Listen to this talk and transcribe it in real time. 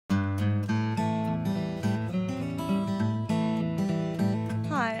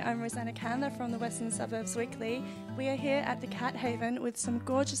I'm Rosanna Candler from the Western Suburbs Weekly. We are here at the Cat Haven with some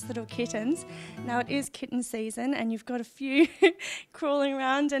gorgeous little kittens. Now it is kitten season and you've got a few crawling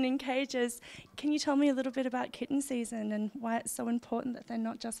around and in cages. Can you tell me a little bit about kitten season and why it's so important that they're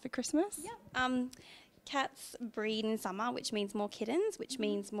not just for Christmas? Yeah. Cats breed in summer, which means more kittens, which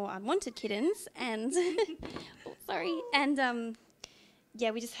means more unwanted kittens, and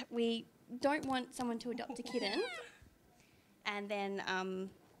we don't want someone to adopt a kitten and then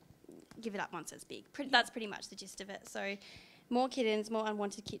give it up once it's big. That's pretty much the gist of it. So more kittens, more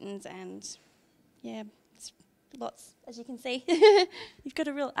unwanted kittens, and yeah, it's lots, as you can see. You've got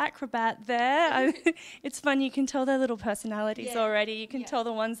a real acrobat there. It's fun, you can tell their little personalities already. You can tell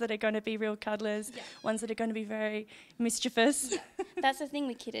the ones that are going to be real cuddlers, ones that are going to be very mischievous. Yeah. That's the thing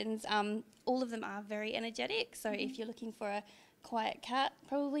with kittens. All of them are very energetic, so if you're looking for a quiet cat,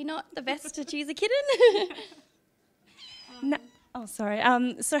 probably not the best to choose a kitten.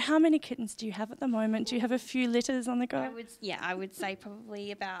 So how many kittens do you have at the moment? Do you have a few litters on the go? I would say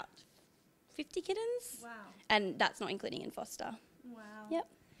probably about 50 kittens. Wow. And that's not including in foster. Wow. Yep.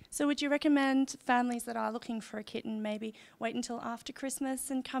 So would you recommend families that are looking for a kitten maybe wait until after Christmas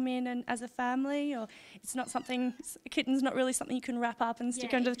and come in and as a family, or it's not something, a kitten's not really something you can wrap up and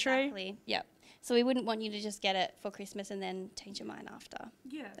stick under the tree? Exactly. Yep. So we wouldn't want you to just get it for Christmas and then change your mind after.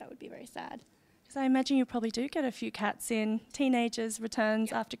 Yeah. That would be very sad. So I imagine you probably do get a few cats in, teenagers,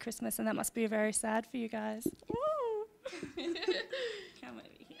 returns after Christmas, and that must be very sad for you guys. Come over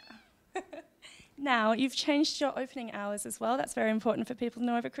here. Now, you've changed your opening hours as well. That's very important for people to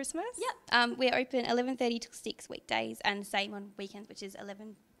know over Christmas. Yep. We're open 11:30 till 6 weekdays, and same on weekends, which is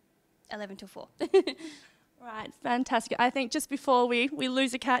 11 till 4. Right, fantastic. I think just before we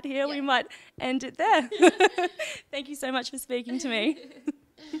lose a cat here, we might end it there. Thank you so much for speaking to me.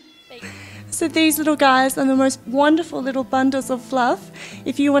 Thanks. So these little guys are the most wonderful little bundles of fluff.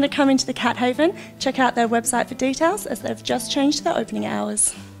 If you want to come into the Cat Haven, check out their website for details, as they've just changed their opening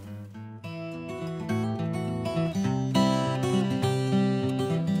hours.